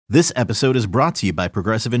This episode is brought to you by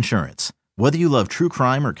Progressive Insurance. Whether you love true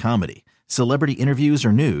crime or comedy, celebrity interviews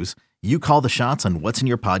or news, you call the shots on what's in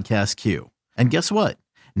your podcast queue. And guess what?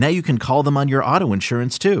 Now you can call them on your auto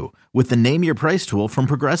insurance too with the Name Your Price tool from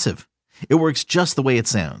Progressive. It works just the way it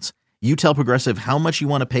sounds. You tell Progressive how much you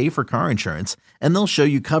want to pay for car insurance, and they'll show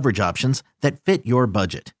you coverage options that fit your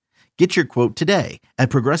budget. Get your quote today at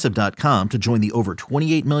Progressive.com to join the over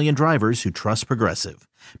 28 million drivers who trust Progressive.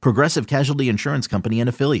 Progressive Casualty Insurance Company and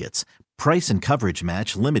Affiliates. Price and coverage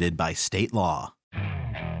match limited by state law.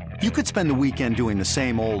 You could spend the weekend doing the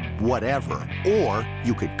same old whatever, or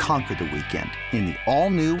you could conquer the weekend in the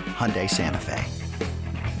all-new Hyundai Santa Fe.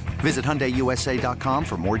 Visit HyundaiUSA.com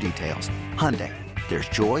for more details. Hyundai, there's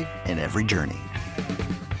joy in every journey.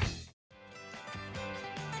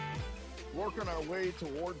 Working our way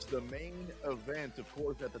towards the main event, of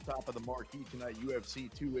course, at the top of the marquee tonight,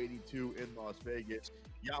 UFC 282 in Las Vegas.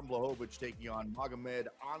 Jan Blachowicz taking on Magomed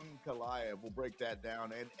Ankalaev. We'll break that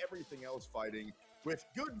down and everything else fighting with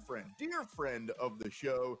good friend, dear friend of the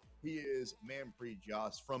show. He is Manpreet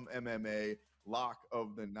Jhass from MMA, lock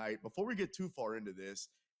of the night. Before we get too far into this,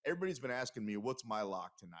 everybody's been asking me, what's my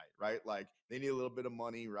lock tonight, right? Like, they need a little bit of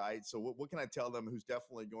money, right? So what can I tell them who's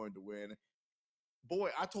definitely going to win?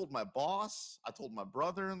 Boy, I told my boss, I told my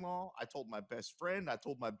brother-in-law, I told my best friend, I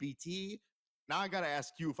told my BT. Now I got to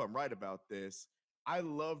ask you if I'm right about this. I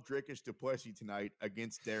love Dricus Du Plessis tonight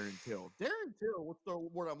against Darren Till. Darren Till, what's the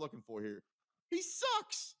word I'm looking for here? He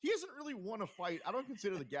sucks. He hasn't really won a fight. I don't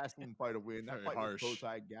consider the Gastelum fight a win. That fight was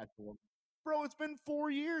Prozac Gastelum. Bro, it's been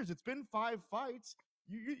 4 years. It's been 5 fights.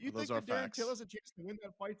 You think that Darren Till has a chance to win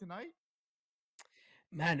that fight tonight?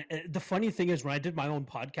 Man, the funny thing is, when I did my own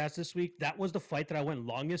podcast this week, that was the fight that I went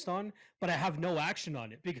longest on, but I have no action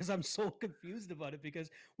on it because I'm so confused about it because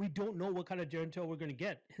we don't know what kind of Darren Till we're going to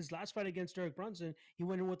get. His last fight against Derek Brunson, he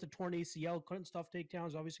went in with a torn ACL, couldn't stuff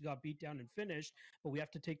takedowns, obviously got beat down and finished, but we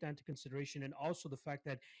have to take that into consideration. And also the fact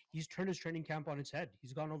that he's turned his training camp on its head.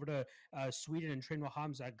 He's gone over to Sweden and trained with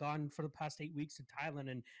Hamza, gone for the past 8 weeks to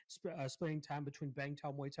Thailand and splitting time between Bang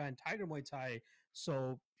Tao Muay Thai and Tiger Muay Thai.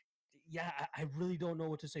 So yeah, I really don't know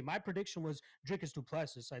what to say. My prediction was Dricus Du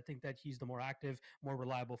Plessis. I think that he's the more active, more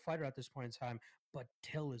reliable fighter at this point in time. But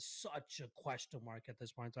Till is such a question mark at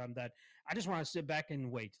this point in time that I just want to sit back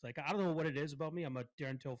and wait. Like, I don't know what it is about me. I'm a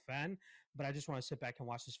Darren Till fan, but I just want to sit back and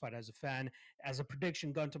watch this fight as a fan. As a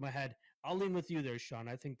prediction gun to my head, I'll lean with you there, Sean.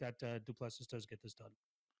 I think that Du Plessis does get this done.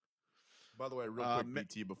 By the way, real quick,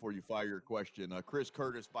 BT, before you fire your question, Chris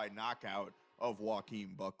Curtis by knockout of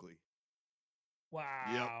Joaquin Buckley.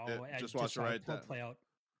 Wow. Yep, just watch it play out.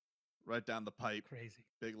 Right down the pipe. Crazy.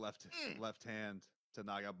 Big left hand to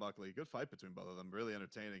knock out Buckley. Good fight between both of them. Really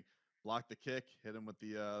entertaining. Blocked the kick, hit him with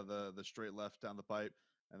the straight left down the pipe,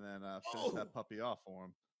 and then finished that puppy off for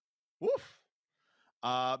him. Woof.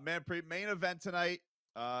 Manpreet, main event tonight.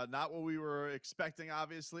 Not what we were expecting,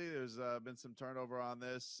 obviously. There's been some turnover on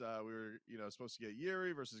this. We were, supposed to get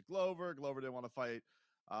Yuri versus Glover. Glover didn't want to fight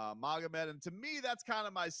Magomed. And to me, that's kind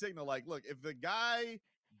of my signal. Like, look, if the guy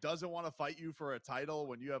doesn't want to fight you for a title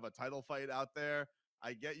when you have a title fight out there,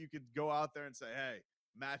 I get you could go out there and say, hey,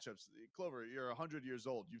 matchups. Glover, you're 100 years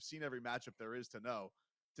old. You've seen every matchup there is to know.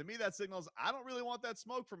 To me, that signals I don't really want that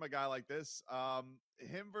smoke from a guy like this.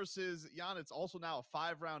 Him versus Jan, it's also now a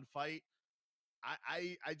 5-round fight.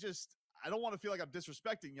 I don't want to feel like I'm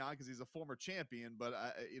disrespecting Jan because he's a former champion, but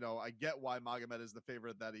I get why Magomed is the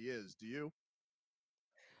favorite that he is. Do you?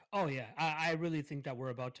 Oh yeah, I really think that we're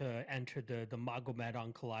about to enter the Magomed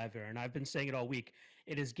Ankalaev era, and I've been saying it all week.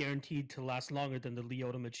 It is guaranteed to last longer than the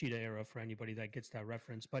Lyoto Machida era for anybody that gets that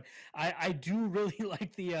reference. But I do really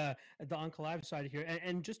like the Ankalaev side here,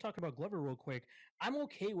 and just talking about Glover real quick. I'm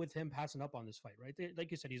okay with him passing up on this fight, right?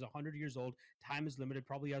 Like you said, he's 100 years old. Time is limited.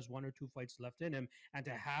 Probably has 1 or 2 fights left in him, and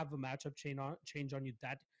to have a matchup change on you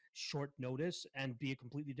that short notice and be a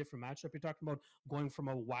completely different matchup. You're talking about going from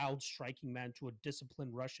a wild striking man to a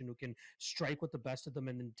disciplined Russian who can strike with the best of them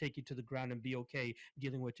and then take you to the ground and be okay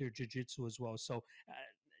dealing with your jiu-jitsu as well. So,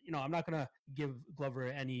 I'm not going to give Glover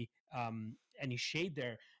any shade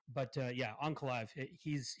there, but Ankalaev,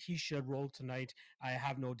 he should roll tonight. I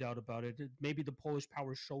have no doubt about it. Maybe the Polish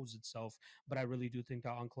power shows itself, but I really do think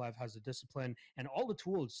that Ankalaev has the discipline and all the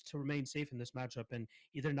tools to remain safe in this matchup and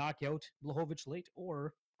either knock out Blachowicz late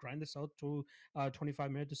or grind this out to a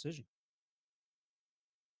 25-minute decision.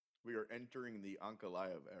 We are entering the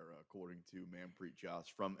Ankalaev era, according to Manpreet Jhass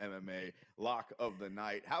from MMA, lock of the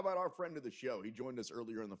night. How about our friend of the show? He joined us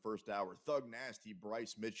earlier in the first hour. Thug Nasty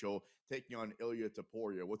Bryce Mitchell taking on Ilya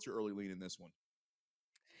Topuria. What's your early lean in this one?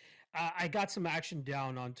 I got some action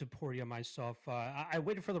down on Taporia myself. I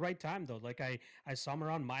waited for the right time though. Like I saw him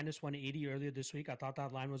around minus 180 earlier this week. I thought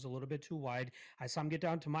that line was a little bit too wide. I saw him get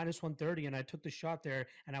down to minus 130, and I took the shot there,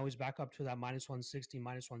 and I was back up to that minus 160,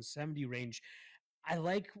 minus 170 range. I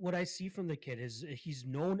like what I see from the kid. He's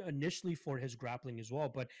known initially for his grappling as well,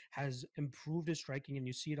 but has improved his striking, and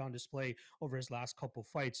you see it on display over his last couple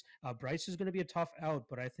fights. Bryce is going to be a tough out,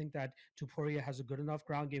 but I think that Tuporia has a good enough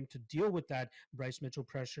ground game to deal with that Bryce Mitchell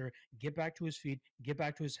pressure, get back to his feet, get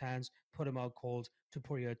back to his hands, put him out cold.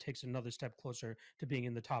 Tuporia takes another step closer to being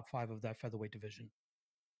in the top 5 of that featherweight division.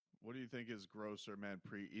 What do you think is grosser,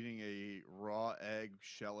 Manpreet? Eating a raw egg,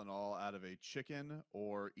 shell and all, out of a chicken,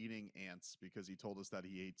 or eating ants? Because he told us that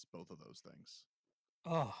he hates both of those things.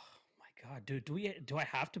 Oh my god, dude! Do I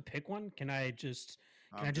have to pick one? Can I I'm just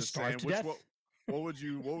just starve saying, to death? what would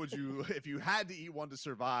you if you had to eat one to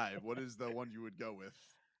survive? What is the one you would go with?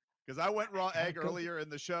 Because I went raw I gotta egg go. earlier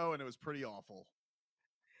in the show, and it was pretty awful.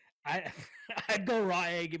 I I'd go raw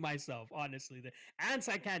egg myself, honestly. The ants,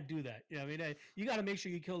 I can't do that. You know, what I mean, you got to make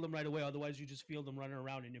sure you kill them right away, otherwise you just feel them running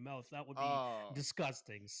around in your mouth. That would be Oh,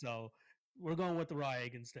 disgusting. So we're going with the raw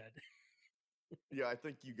egg instead. Yeah, I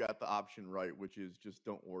think you got the option right, which is just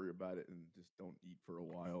don't worry about it and just don't eat for a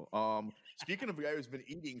while. Speaking of a guy who's been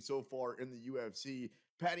eating so far in the UFC,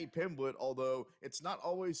 Paddy Pimblett, although it's not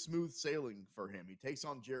always smooth sailing for him, he takes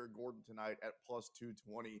on Jared Gordon tonight at plus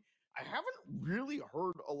 220. I haven't really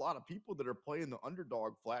heard a lot of people that are playing the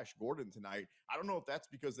underdog Flash Gordon tonight. I don't know if that's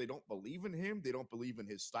because they don't believe in him, they don't believe in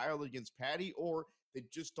his style against Paddy, or they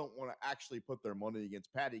just don't want to actually put their money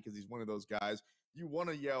against Paddy because he's one of those guys you want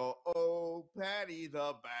to yell, "Oh, Patty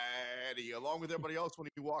the Batty," along with everybody else when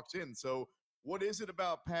he walks in. So, what is it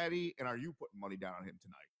about Patty, and are you putting money down on him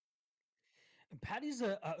tonight? Patty's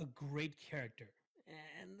a great character.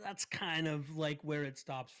 And that's kind of like where it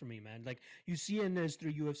stops for me, man. Like you see in his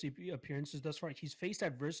 3 UFC appearances thus far, he's faced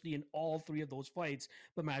adversity in all 3 of those fights,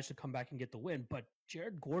 but managed to come back and get the win. But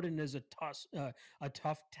Jared Gordon is a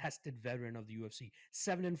tough, tested veteran of the UFC.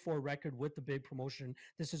 7-4 record with the big promotion.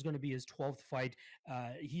 This is going to be his 12th fight.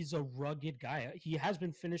 He's a rugged guy. He has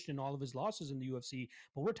been finished in all of his losses in the UFC,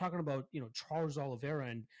 but we're talking about Charles Oliveira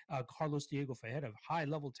and Carlos Diego Ferreira, high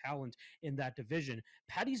level talent in that division.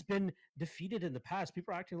 Patty's been defeated in the past.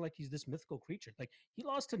 People are acting like he's this mythical creature. Like he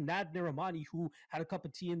lost to Nad Narimani, who had a cup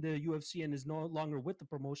of tea in the UFC and is no longer with the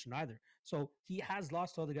promotion either. So he has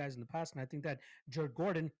lost to other guys in the past, and I think that Jared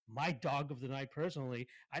Gordon, my dog of the night personally,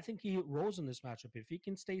 I think he rose in this matchup. If he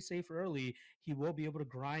can stay safe early, he will be able to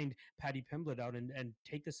grind Paddy Pimblett out and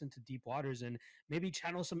take this into deep waters and maybe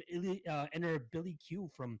channel some inner Billy Q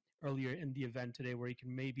from earlier in the event today, where he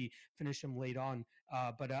can maybe finish him late on.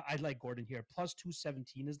 But I like Gordon here. Plus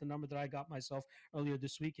 217 is the number that I got myself earlier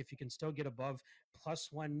this week. If you can still get above plus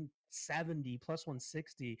 170, plus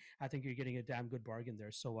 160, I think you're getting a damn good bargain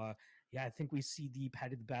there. So, yeah, I think we see the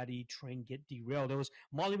Paddy the Batty train get derailed. It was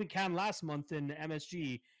Molly McCann last month in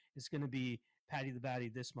MSG. It's going to be Paddy the Batty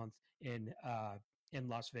this month in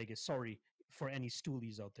Las Vegas. Sorry for any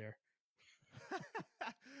stoolies out there.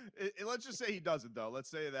 Let's just say he doesn't, though. Let's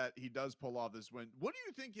say that he does pull off this win. What do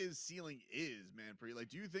you think his ceiling is, Manpreet? Like,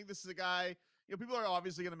 do you think this is a guy? People are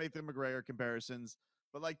obviously going to make the McGregor comparisons,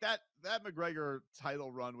 but like that McGregor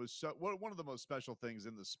title run was one of the most special things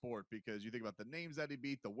in the sport, because you think about the names that he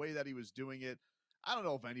beat, the way that he was doing it. I don't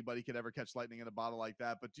know if anybody could ever catch lightning in a bottle like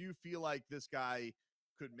that, but do you feel like this guy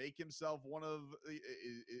could make himself one of?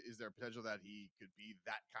 Is there a potential that he could be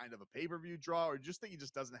that kind of a pay-per-view draw, or just think he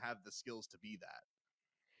just doesn't have the skills to be that?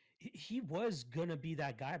 He was gonna be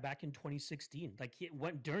that guy back in 2016. Like he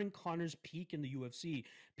went during Connor's peak in the UFC.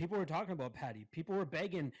 People were talking about Paddy. People were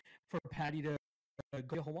begging for Paddy to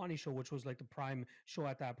go to Hawani show, which was like the prime show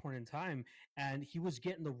at that point in time, and he was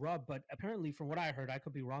getting the rub. But apparently, from what I heard, I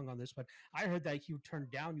could be wrong on this, but I heard that he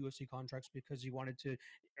turned down UFC contracts because he wanted to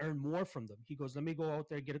earn more from them. He goes, "Let me go out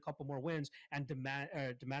there, get a couple more wins, and demand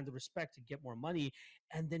the respect to get more money."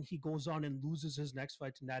 And then he goes on and loses his next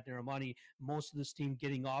fight to Nat Narimani. Most of the steam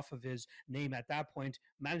getting off of his name at that point.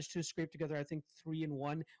 Managed to scrape together, I think,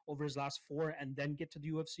 3-1 over his last 4, and then get to the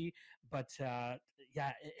UFC. But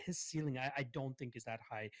yeah, his ceiling, I don't think is that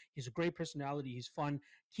high. He's a great personality. He's fun.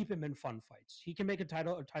 Keep him in fun fights. He can make a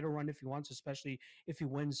title run if he wants, especially if he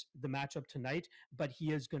wins the matchup tonight. But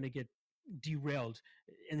he is going to get derailed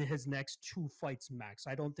in his next 2 fights max.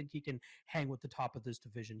 I don't think he can hang with the top of this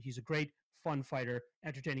division. He's a great, fun fighter,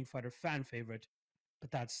 entertaining fighter, fan favorite.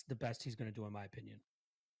 But that's the best he's going to do, in my opinion.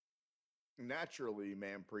 Naturally,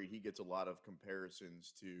 Manpreet, he gets a lot of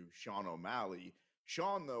comparisons to Sean O'Malley.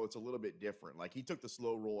 Sean, though, it's a little bit different. Like, he took the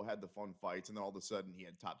slow roll, had the fun fights, and then all of a sudden he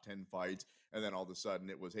had top 10 fights. And then all of a sudden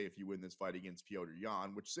it was, hey, if you win this fight against Piotr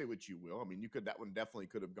Jan, which say what you will. I mean, that one definitely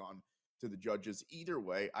could have gone to the judges either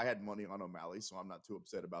way. I had money on O'Malley, so I'm not too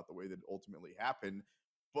upset about the way that it ultimately happened.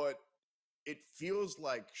 But it feels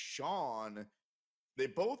like Sean, they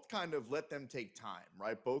both kind of let them take time,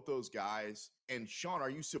 right? Both those guys. And Sean, are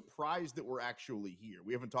you surprised that we're actually here?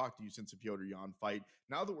 We haven't talked to you since the Piotr Jan fight.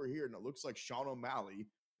 Now that we're here, and it looks like Sean O'Malley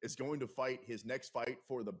is going to fight his next fight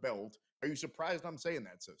for the belt. Are you surprised I'm saying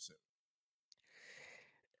that so soon?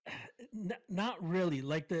 Not really.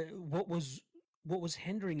 Like what was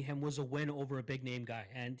hindering him was a win over a big name guy,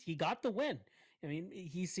 and he got the win. I mean,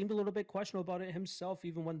 he seemed a little bit questionable about it himself,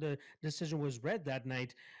 even when the decision was read that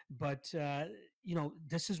night. But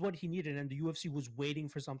this is what he needed, and the UFC was waiting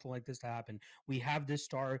for something like this to happen. We have this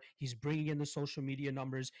star. He's bringing in the social media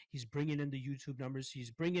numbers. He's bringing in the YouTube numbers. He's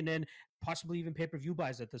bringing in possibly even pay-per-view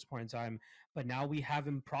buys at this point in time. But now we have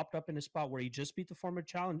him propped up in a spot where he just beat the former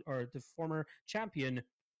challenge or the former champion.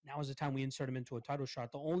 Now is the time we insert him into a title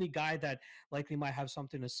shot. The only guy that likely might have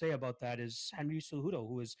something to say about that is Henry Cejudo,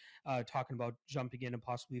 who is talking about jumping in and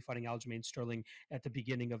possibly fighting Aljamain Sterling at the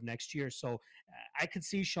beginning of next year. So I could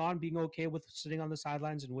see Sean being okay with sitting on the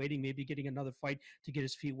sidelines and waiting, maybe getting another fight to get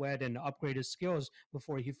his feet wet and upgrade his skills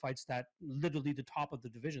before he fights that literally the top of the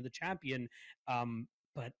division, the champion.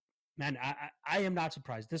 But man, I am not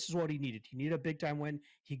surprised. This is what he needed. He needed a big time win.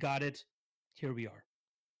 He got it. Here we are.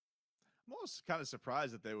 I'm almost kind of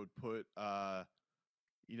surprised that they would put,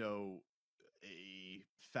 you know, a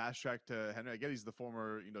fast track to Henry. I get he's the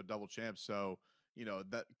former, double champ. So,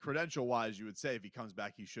 that credential wise, you would say if he comes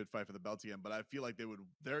back, he should fight for the belt again. But I feel like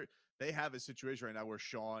they have a situation right now where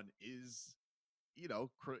Sean is,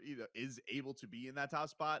 is able to be in that top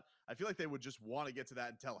spot. I feel like they would just want to get to that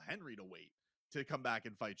and tell Henry to wait to come back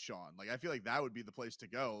and fight Sean. Like, I feel like that would be the place to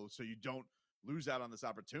go so you don't lose out on this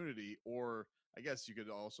opportunity. Or I guess you could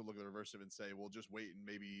also look at the reverse of it and say, well, just wait and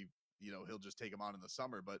maybe, he'll just take him on in the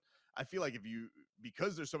summer. But I feel like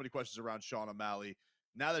because there's so many questions around Sean O'Malley,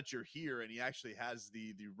 now that you're here and he actually has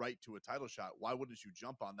the right to a title shot, why wouldn't you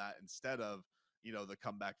jump on that instead of, the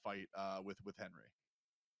comeback fight with Henry?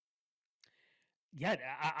 Yeah,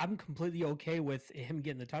 I'm completely okay with him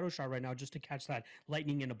getting the title shot right now just to catch that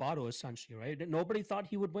lightning in a bottle, essentially, right? Nobody thought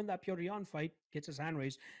he would win that Piotr Jan fight, gets his hand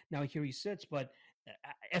raised. Now here he sits. But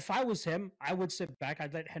if I was him, I would sit back.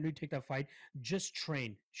 I'd let Henry take that fight, just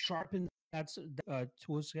train, sharpen that's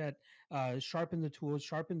tool set, sharpen the tools,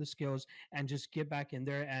 sharpen the skills, and just get back in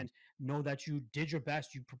there and know that you did your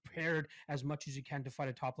best. You prepared as much as you can to fight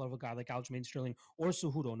a top level guy like Aljamain Sterling or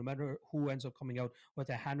Cejudo, no matter who ends up coming out with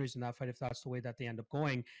a hand raise in that fight, if that's the way that they end up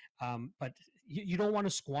going. But you don't want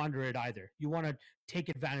to squander it either. You want to take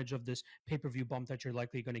advantage of this pay-per-view bump that you're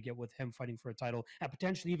likely going to get with him fighting for a title and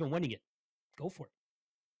potentially even winning it. Go for it.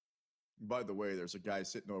 By the way, there's a guy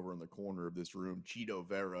sitting over in the corner of this room, Cheeto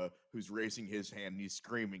Vera, who's raising his hand and he's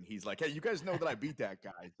screaming. He's like, "Hey, you guys know that I beat that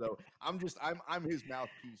guy." So I'm his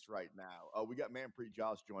mouthpiece right now. We got Manpreet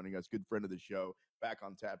Jhass joining us, good friend of the show, back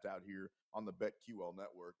on Tapped Out here on the BetQL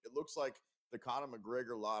network. It looks like the Conor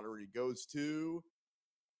McGregor lottery goes to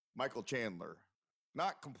Michael Chandler.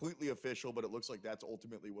 Not completely official, but it looks like that's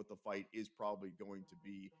ultimately what the fight is probably going to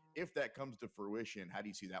be. If that comes to fruition, how do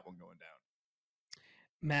you see that one going down?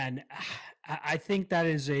 Man, I think that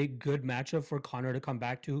is a good matchup for Connor to come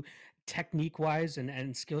back to technique wise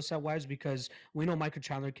and skill set wise, because we know Michael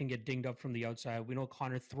Chandler can get dinged up from the outside. We know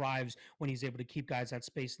Connor thrives when he's able to keep guys at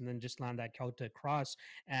space and then just land that Celtic cross.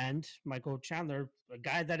 And Michael Chandler, a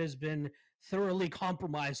guy that has been thoroughly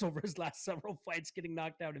compromised over his last several fights, getting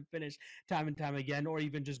knocked out and finished time and time again, or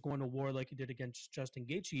even just going to war like he did against Justin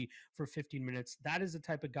Gaethje for 15 minutes. That is the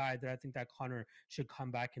type of guy that I think that Connor should come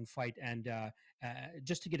back and fight and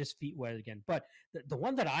just to get his feet wet again. But the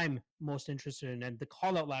one that I'm most interested in, and the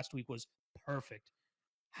call out last week was perfect.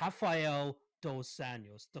 Rafael dos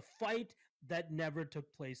Anjos, the fight that never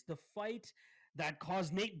took place, the fight that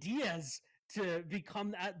caused Nate Diaz to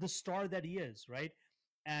become the star that he is, right?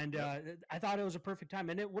 And I thought it was a perfect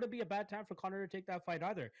time, and it wouldn't be a bad time for Connor to take that fight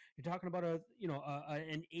either. You're talking about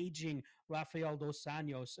an aging Rafael dos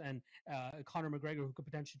Anjos and Conor McGregor, who could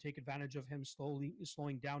potentially take advantage of him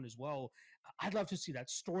slowing down as well. I'd love to see that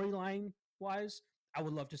storyline wise. I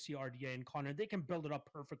would love to see RDA and Connor. They can build it up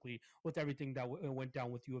perfectly with everything that went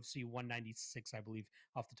down with UFC 196, I believe,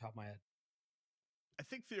 off the top of my head. I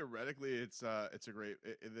think theoretically it's a great.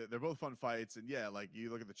 They're both fun fights, and yeah, like you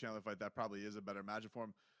look at the Chandler fight, that probably is a better matchup for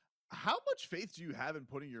him. How much faith do you have in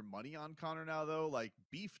putting your money on Connor now, though? Like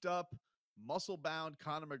beefed up, muscle bound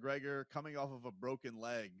Conor McGregor coming off of a broken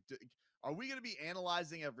leg. are we going to be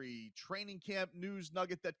analyzing every training camp news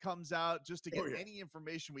nugget that comes out just to get any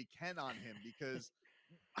information we can on him? Because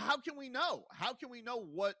how can we know? How can we know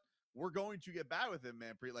what we're going to get back with him,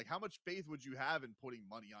 Manpreet? Like, how much faith would you have in putting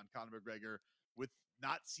money on Conor McGregor with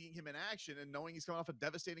not seeing him in action and knowing he's coming off a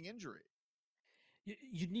devastating injury?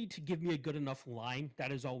 You need to give me a good enough line.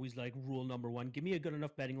 That is always like rule number one. Give me a good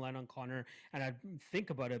enough betting line on Connor, and I'd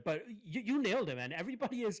think about it. But you nailed it, man.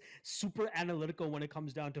 Everybody is super analytical when it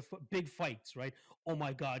comes down to big fights, right? Oh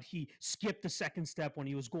my God, he skipped the second step when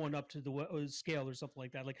he was going up to the scale or something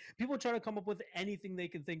like that. Like people try to come up with anything they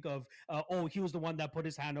can think of. Oh, he was the one that put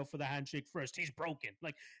his hand out for the handshake first. He's broken.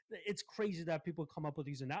 Like it's crazy that people come up with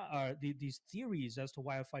these theories as to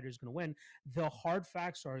why a fighter is going to win. The hard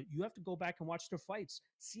facts are you have to go back and watch their fights,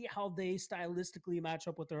 see how they stylistically match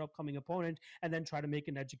up with their upcoming opponent, and then try to make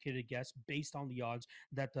an educated guess based on the odds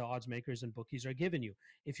that the odds makers and bookies are giving you.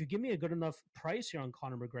 If you give me a good enough price here on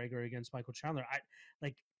Conor McGregor against Michael Chandler, I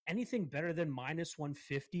like anything better than minus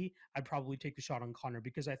 150, I'd probably take the shot on Conor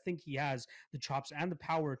because I think he has the chops and the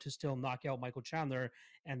power to still knock out Michael Chandler.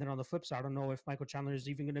 And then on the flip side, I don't know if Michael Chandler is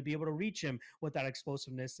even going to be able to reach him with that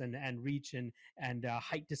explosiveness and reach and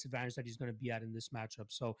height disadvantage that he's going to be at in this matchup.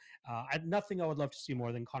 So nothing I would love to see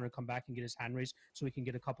more than Conor come back and get his hand raised so we can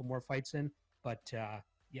get a couple more fights in. But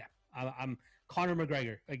yeah, I'm Conor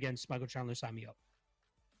McGregor against Michael Chandler. Sign me up.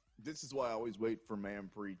 This is why I always wait for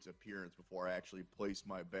Manpreet's appearance before I actually place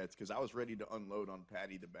my bets, because I was ready to unload on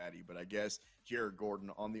Patty the Batty, but I guess Jared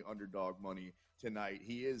Gordon on the underdog money tonight.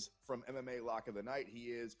 He is from MMA Lock of the Night. He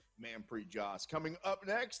is Manpreet Jhass. Coming up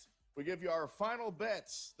next, we give you our final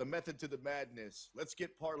bets, the method to the madness. Let's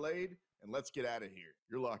get parlayed and let's get out of here.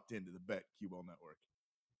 You're locked into the BetQL Network.